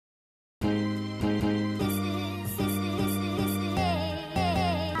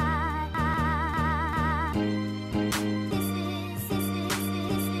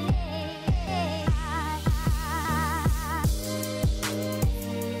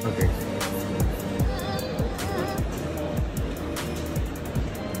Okay.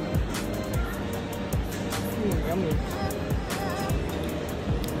 Yummy.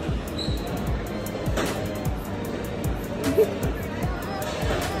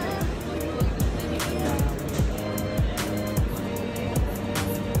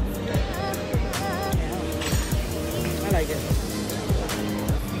 I like it.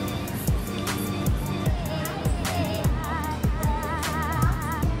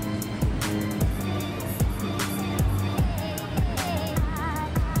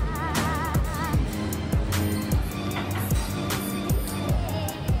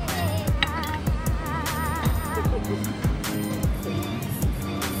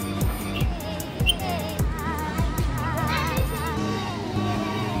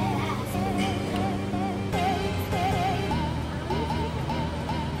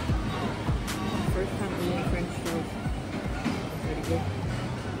 First time eating French toast. Pretty good.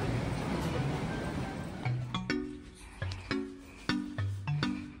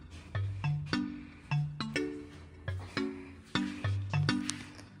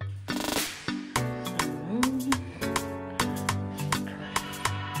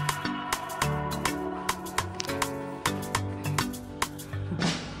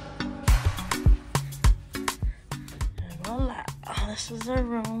 This is our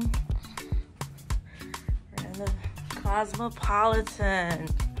room. We're in the Cosmopolitan.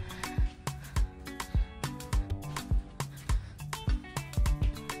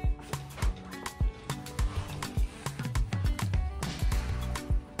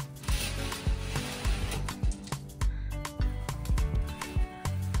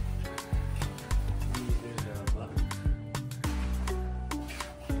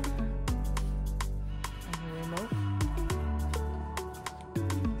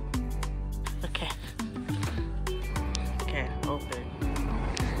 Open.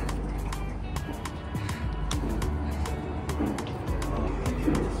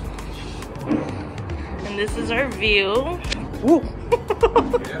 And this is our view. Woo.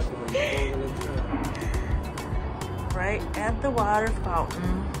 Right at the water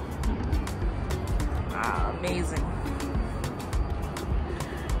fountain. Ah, amazing.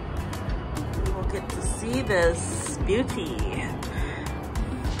 We will get to see this beauty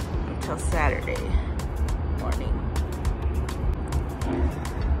until Saturday morning.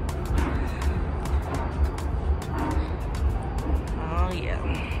 Oh yeah.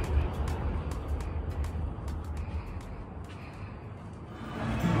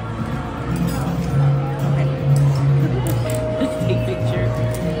 Let's take pictures.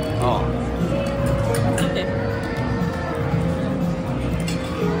 Oh.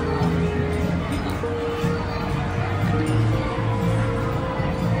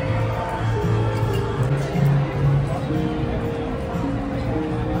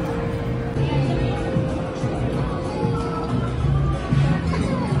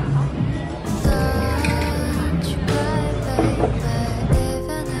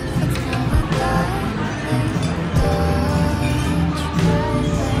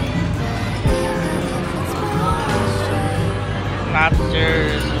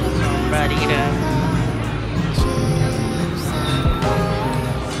 Lobsters, sombrerita.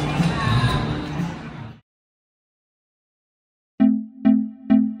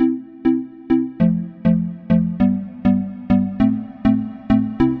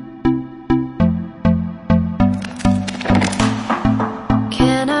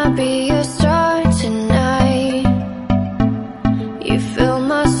 Can I be your star tonight? You fill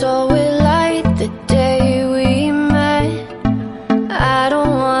my soul with light the day we met. I don't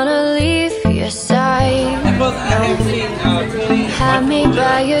wanna leave your side. Have me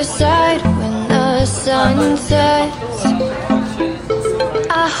by your side when the sun sets.